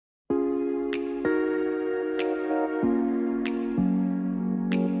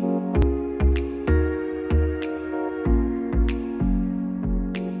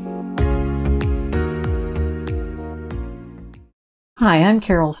Hi, I'm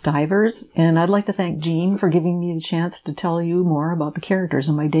Carole Stivers, and I'd like to thank Jean for giving me the chance to tell you more about the characters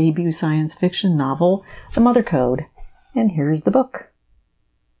in my debut science fiction novel, The Mother Code. And here's the book.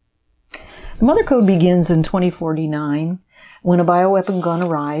 The Mother Code begins in 2049, when a bioweapon gone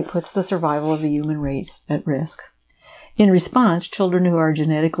awry puts the survival of the human race at risk. In response, children who are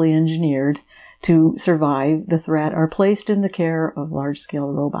genetically engineered to survive the threat are placed in the care of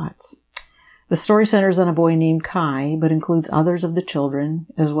large-scale robots. The story centers on a boy named Kai, but includes others of the children,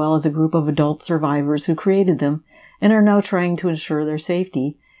 as well as a group of adult survivors who created them and are now trying to ensure their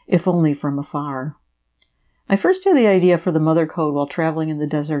safety, if only from afar. I first had the idea for the Mother Code while traveling in the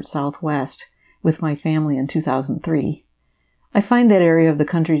desert Southwest with my family in 2003. I find that area of the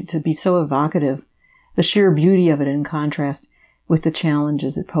country to be so evocative, the sheer beauty of it in contrast with the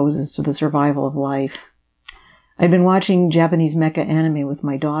challenges it poses to the survival of life. I'd been watching Japanese mecha anime with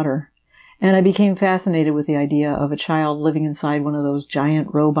my daughter, and I became fascinated with the idea of a child living inside one of those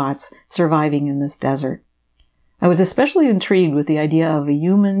giant robots surviving in this desert. I was especially intrigued with the idea of a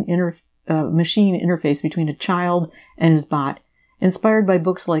human-machine interface between a child and his bot, inspired by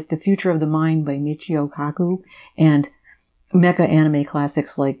books like The Future of the Mind by Michio Kaku and mecha anime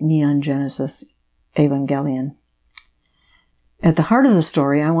classics like Neon Genesis Evangelion. At the heart of the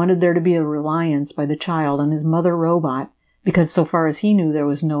story, I wanted there to be a reliance by the child on his mother robot, because so far as he knew, there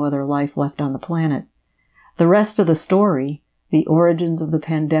was no other life left on the planet. The rest of the story, the origins of the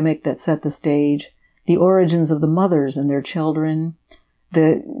pandemic that set the stage, the origins of the mothers and their children,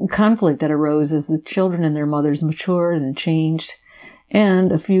 the conflict that arose as the children and their mothers matured and changed,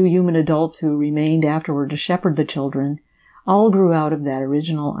 and a few human adults who remained afterward to shepherd the children, all grew out of that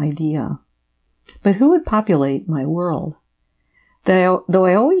original idea. But who would populate my world? Though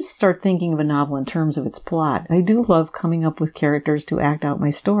I always start thinking of a novel in terms of its plot, I do love coming up with characters to act out my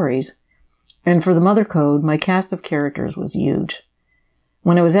stories. And for the Mother Code, my cast of characters was huge.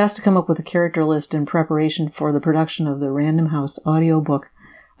 When I was asked to come up with a character list in preparation for the production of the Random House audiobook,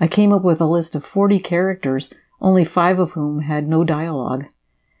 I came up with a list of 40 characters, only 5 of whom had no dialogue.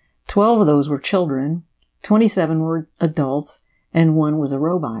 12 of those were children, 27 were adults, and 1 was a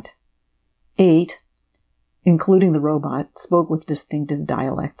robot. 8, including the robot, spoke with distinctive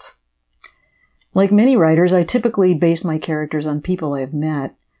dialects. Like many writers, I typically base my characters on people I have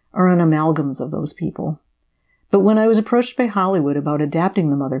met, or on amalgams of those people. But when I was approached by Hollywood about adapting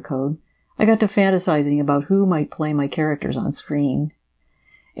the Mother Code, I got to fantasizing about who might play my characters on screen.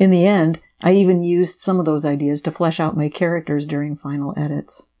 In the end, I even used some of those ideas to flesh out my characters during final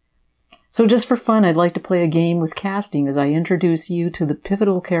edits. So just for fun, I'd like to play a game with casting as I introduce you to the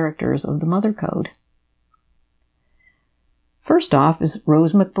pivotal characters of the Mother Code. First off is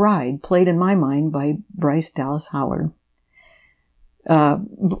Rose McBride, played in my mind by Bryce Dallas Howard.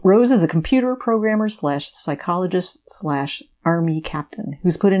 Rose is a computer programmer / psychologist / army captain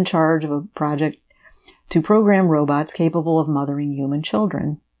who's put in charge of a project to program robots capable of mothering human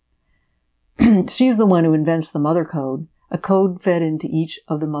children. She's the one who invents the Mother Code, a code fed into each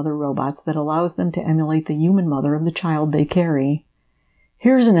of the mother robots that allows them to emulate the human mother of the child they carry.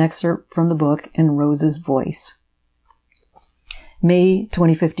 Here's an excerpt from the book in Rose's voice. May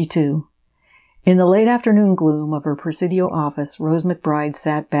 2052. In the late afternoon gloom of her Presidio office, Rose McBride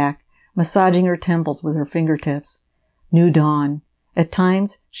sat back, massaging her temples with her fingertips. New dawn. At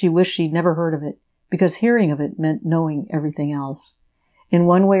times, she wished she'd never heard of it, because hearing of it meant knowing everything else. In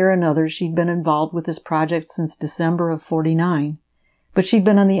one way or another, she'd been involved with this project since December of '49, but she'd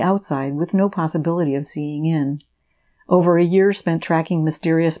been on the outside with no possibility of seeing in. Over a year spent tracking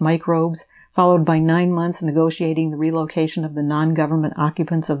mysterious microbes, followed by 9 months negotiating the relocation of the non-government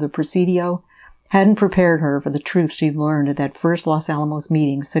occupants of the Presidio, hadn't prepared her for the truth she'd learned at that first Los Alamos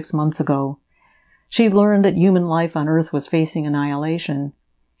meeting 6 months ago. She'd learned that human life on Earth was facing annihilation.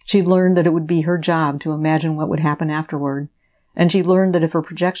 She'd learned that it would be her job to imagine what would happen afterward. And she learned that if her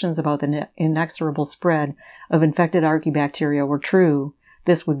projections about the inexorable spread of infected archaebacteria were true,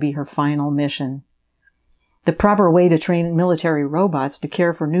 this would be her final mission. The proper way to train military robots to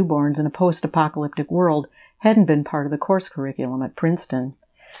care for newborns in a post-apocalyptic world hadn't been part of the course curriculum at Princeton.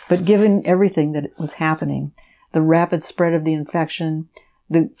 But given everything that was happening, the rapid spread of the infection,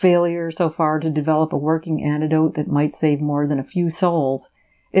 the failure so far to develop a working antidote that might save more than a few souls,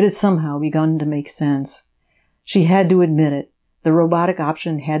 it had somehow begun to make sense. She had to admit it. The robotic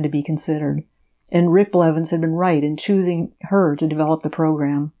option had to be considered. And Rick Blevins had been right in choosing her to develop the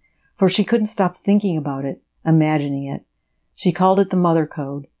program, for she couldn't stop thinking about it, imagining it. She called it the Mother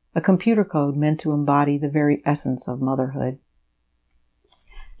Code, a computer code meant to embody the very essence of motherhood.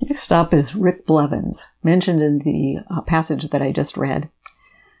 Next up is Rick Blevins, mentioned in the passage that I just read.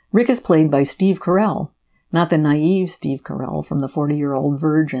 Rick is played by Steve Carell. Not the naive Steve Carell from The 40-Year-Old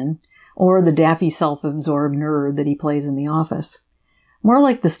Virgin, or the daffy self-absorbed nerd that he plays in The Office. More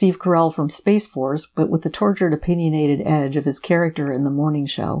like the Steve Carell from Space Force, but with the tortured, opinionated edge of his character in The Morning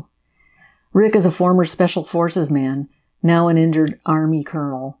Show. Rick is a former Special Forces man, now an injured Army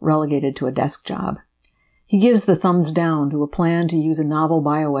colonel, relegated to a desk job. He gives the thumbs down to a plan to use a novel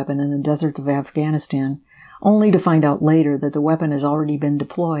bioweapon in the deserts of Afghanistan, only to find out later that the weapon has already been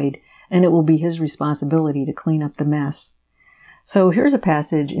deployed, and it will be his responsibility to clean up the mess. So here's a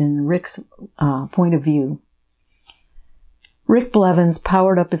passage in Rick's point of view. Rick Blevins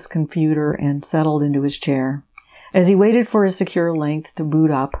powered up his computer and settled into his chair. As he waited for his secure length to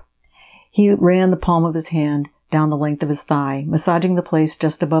boot up, he ran the palm of his hand down the length of his thigh, massaging the place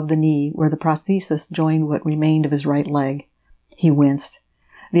just above the knee where the prosthesis joined what remained of his right leg. He winced.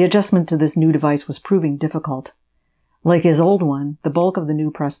 The adjustment to this new device was proving difficult. Like his old one, the bulk of the new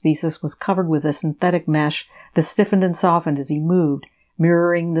prosthesis was covered with a synthetic mesh that stiffened and softened as he moved,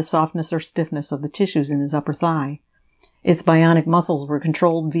 mirroring the softness or stiffness of the tissues in his upper thigh. Its bionic muscles were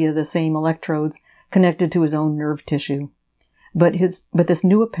controlled via the same electrodes connected to his own nerve tissue. But this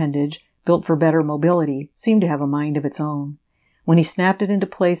new appendage, built for better mobility, seemed to have a mind of its own. When he snapped it into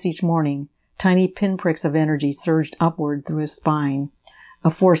place each morning, tiny pinpricks of energy surged upward through his spine,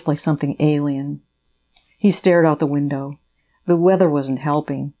 a force like something alien. He stared out the window. The weather wasn't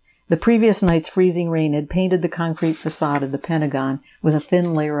helping. The previous night's freezing rain had painted the concrete facade of the Pentagon with a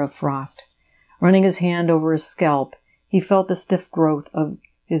thin layer of frost. Running his hand over his scalp, he felt the stiff growth of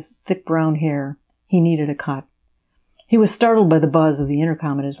his thick brown hair. He needed a cut. He was startled by the buzz of the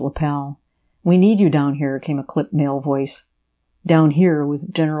intercom at his lapel. "We need you down here," came a clipped male voice. Down here was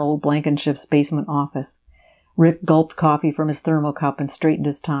General Blankenship's basement office. Rick gulped coffee from his thermocup and straightened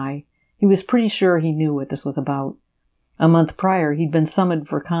his tie. He was pretty sure he knew what this was about. A month prior, he'd been summoned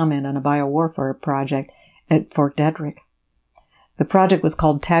for comment on a biowarfare project at Fort Detrick. The project was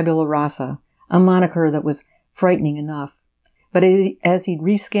called Tabula Rasa, a moniker that was frightening enough. But as he'd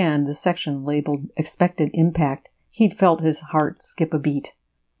rescanned the section labeled Expected Impact, he'd felt his heart skip a beat.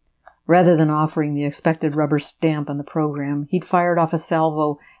 Rather than offering the expected rubber stamp on the program, he'd fired off a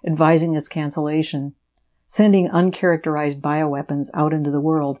salvo advising its cancellation. Sending uncharacterized bioweapons out into the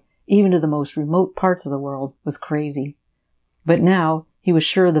world, even to the most remote parts of the world, was crazy. But now, he was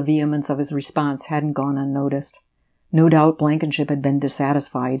sure the vehemence of his response hadn't gone unnoticed. No doubt Blankenship had been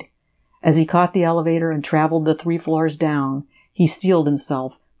dissatisfied. As he caught the elevator and traveled the 3 floors down, he steeled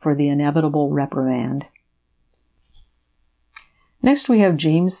himself for the inevitable reprimand. Next we have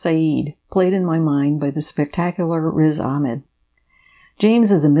James Said, played in my mind by the spectacular Riz Ahmed.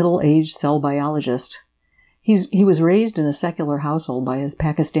 James is a middle-aged cell biologist. He was raised in a secular household by his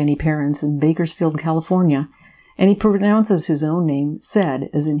Pakistani parents in Bakersfield, California, and he pronounces his own name said,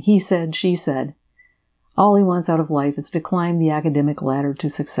 as in he said, she said. All he wants out of life is to climb the academic ladder to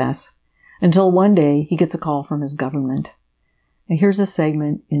success, until one day he gets a call from his government. And here's a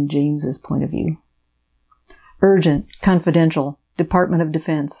segment in James's point of view. Urgent, confidential, Department of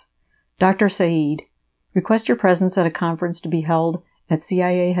Defense. Dr. Said, request your presence at a conference to be held at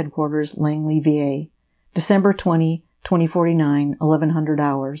CIA headquarters, Langley, VA. December 20, 2049, 1100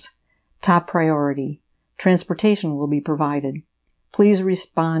 hours. Top priority. Transportation will be provided. Please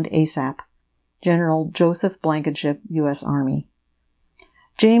respond ASAP. General Joseph Blankenship, U.S. Army.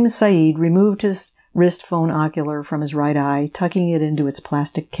 James Said removed his wrist phone ocular from his right eye, tucking it into its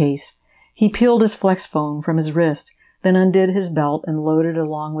plastic case. He peeled his flex phone from his wrist, then undid his belt and loaded it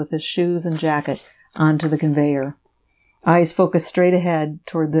along with his shoes and jacket onto the conveyor. Eyes focused straight ahead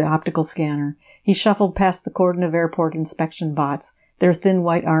toward the optical scanner, he shuffled past the cordon of airport inspection bots, their thin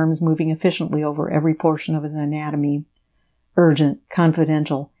white arms moving efficiently over every portion of his anatomy. Urgent,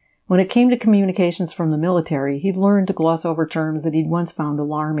 confidential. When it came to communications from the military, he'd learned to gloss over terms that he'd once found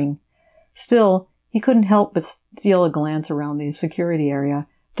alarming. Still, he couldn't help but steal a glance around the security area,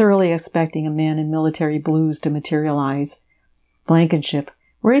 thoroughly expecting a man in military blues to materialize. Blankenship.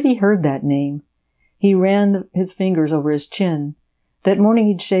 Where had he heard that name? He ran his fingers over his chin. That morning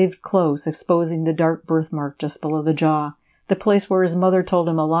he'd shaved close, exposing the dark birthmark just below the jaw, the place where his mother told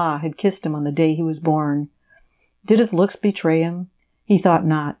him Allah had kissed him on the day he was born. Did his looks betray him? He thought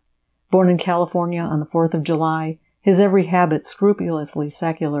not. Born in California on the 4th of July, his every habit scrupulously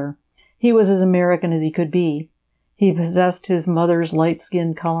secular, he was as American as he could be. He possessed his mother's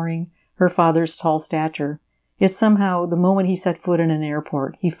light-skinned coloring, her father's tall stature. Yet somehow, the moment he set foot in an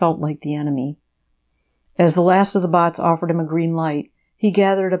airport, he felt like the enemy. As the last of the bots offered him a green light, he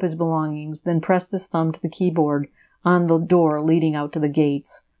gathered up his belongings, then pressed his thumb to the keyboard on the door leading out to the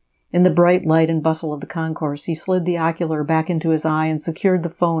gates. In the bright light and bustle of the concourse, he slid the ocular back into his eye and secured the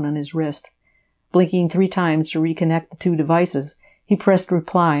phone on his wrist. Blinking 3 times to reconnect the 2 devices, he pressed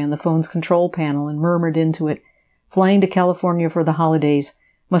reply on the phone's control panel and murmured into it, "Flying to California for the holidays.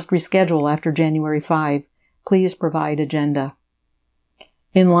 Must reschedule after January 5. Please provide agenda."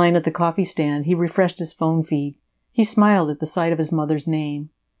 In line at the coffee stand, he refreshed his phone feed. He smiled at the sight of his mother's name.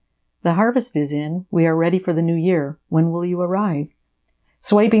 "The harvest is in. We are ready for the new year. When will you arrive?"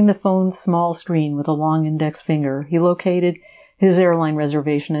 Swiping the phone's small screen with a long index finger, he located his airline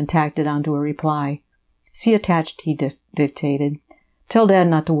reservation and tacked it onto a reply. "See attached," he dictated. "Tell Dad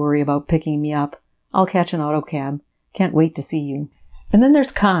not to worry about picking me up. I'll catch an autocab. Can't wait to see you." And then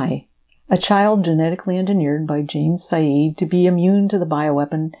there's Kai, a child genetically engineered by James Said to be immune to the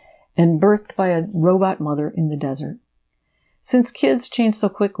bioweapon and birthed by a robot mother in the desert. Since kids change so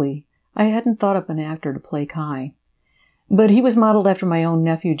quickly, I hadn't thought up an actor to play Kai. But he was modeled after my own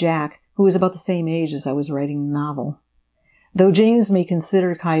nephew Jack, who was about the same age as I was writing the novel. Though James may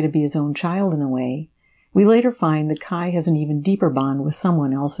consider Kai to be his own child in a way, we later find that Kai has an even deeper bond with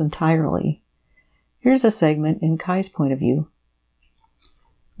someone else entirely. Here's a segment in Kai's point of view.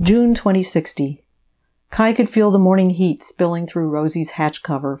 June 2060. Kai could feel the morning heat spilling through Rosie's hatch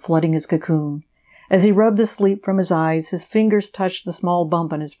cover, flooding his cocoon. As he rubbed the sleep from his eyes, his fingers touched the small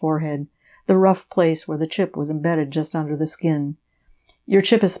bump on his forehead, the rough place where the chip was embedded just under the skin. "Your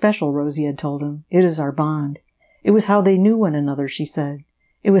chip is special," Rosie had told him. "It is our bond." It was how they knew one another, she said.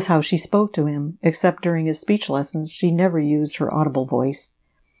 It was how she spoke to him, except during his speech lessons she never used her audible voice.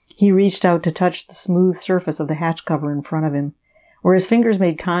 He reached out to touch the smooth surface of the hatch cover in front of him. Where his fingers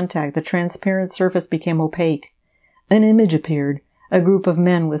made contact, the transparent surface became opaque. An image appeared, a group of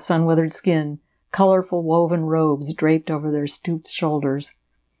men with sun-weathered skin, colorful woven robes draped over their stooped shoulders.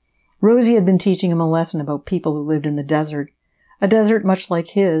 Rosie had been teaching him a lesson about people who lived in the desert, a desert much like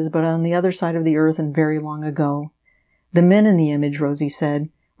his, but on the other side of the earth and very long ago. The men in the image, Rosie said,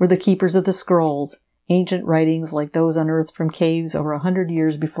 were the keepers of the scrolls, ancient writings like those unearthed from caves over 100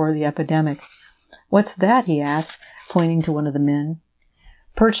 years before the epidemic. "What's that?" he asked, pointing to one of the men.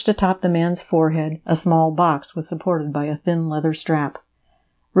 Perched atop the man's forehead, a small box was supported by a thin leather strap.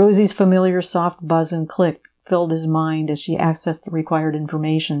 Rosie's familiar soft buzz and click filled his mind as she accessed the required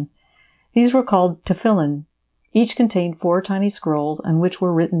information. These were called tefillin. Each contained 4 tiny scrolls on which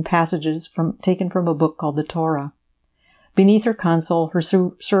were written passages taken from a book called the Torah. Beneath her console, her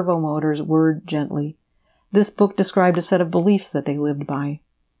servo motors whirred gently. This book described a set of beliefs that they lived by.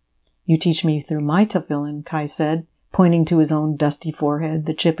 "You teach me through my tefillin," Kai said, pointing to his own dusty forehead,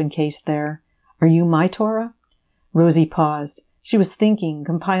 the chip encased there. "Are you my Torah?" Rosie paused. She was thinking,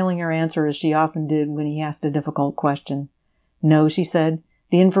 compiling her answer as she often did when he asked a difficult question. "No," she said.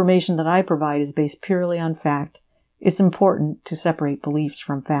 "The information that I provide is based purely on fact. It's important to separate beliefs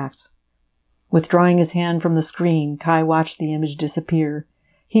from facts." Withdrawing his hand from the screen, Kai watched the image disappear.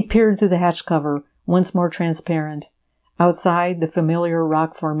 He peered through the hatch cover, once more transparent. Outside, the familiar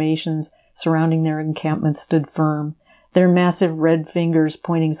rock formations surrounding their encampment stood firm, their massive red fingers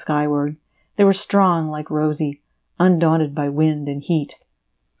pointing skyward. They were strong like Rosie, undaunted by wind and heat.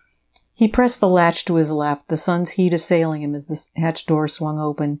 He pressed the latch to his left, the sun's heat assailing him as the hatch door swung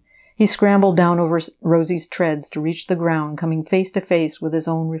open. He scrambled down over Rosie's treads to reach the ground, coming face to face with his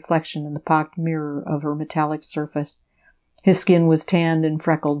own reflection in the pocked mirror of her metallic surface. His skin was tanned and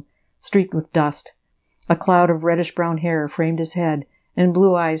freckled, streaked with dust. A cloud of reddish-brown hair framed his head, and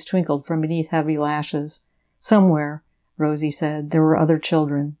blue eyes twinkled from beneath heavy lashes. Somewhere, Rosie said, there were other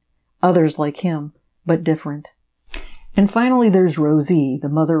children. Others like him, but different. And finally there's Rosie, the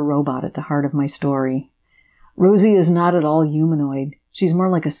mother robot at the heart of my story. Rosie is not at all humanoid. She's more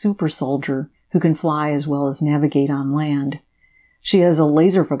like a super soldier who can fly as well as navigate on land. She has a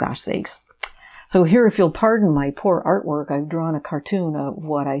laser, for gosh sakes. So here, if you'll pardon my poor artwork, I've drawn a cartoon of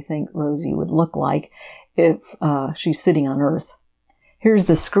what I think Rosie would look like if she's sitting on Earth. Here's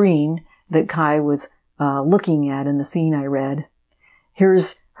the screen that Kai was looking at in the scene I read.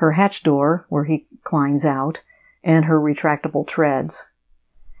 Here's her hatch door where he climbs out, and her retractable treads.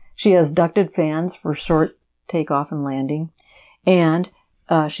 She has ducted fans for short takeoff and landing, and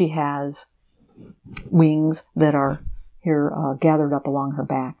she has wings that are here gathered up along her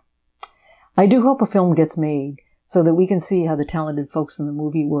back. I do hope a film gets made so that we can see how the talented folks in the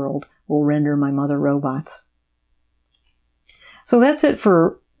movie world will render my mother robots. So that's it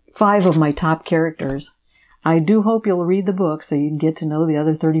for 5 of my top characters. I do hope you'll read the book so you can get to know the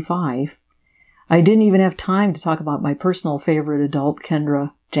other 35. I didn't even have time to talk about my personal favorite adult,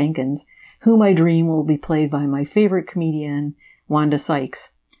 Kendra Jenkins, whom I dream will be played by my favorite comedian, Wanda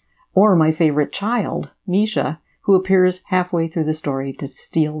Sykes, or my favorite child, Misha, who appears halfway through the story to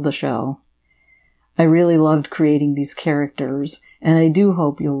steal the show. I really loved creating these characters, and I do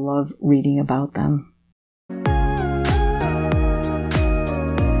hope you'll love reading about them.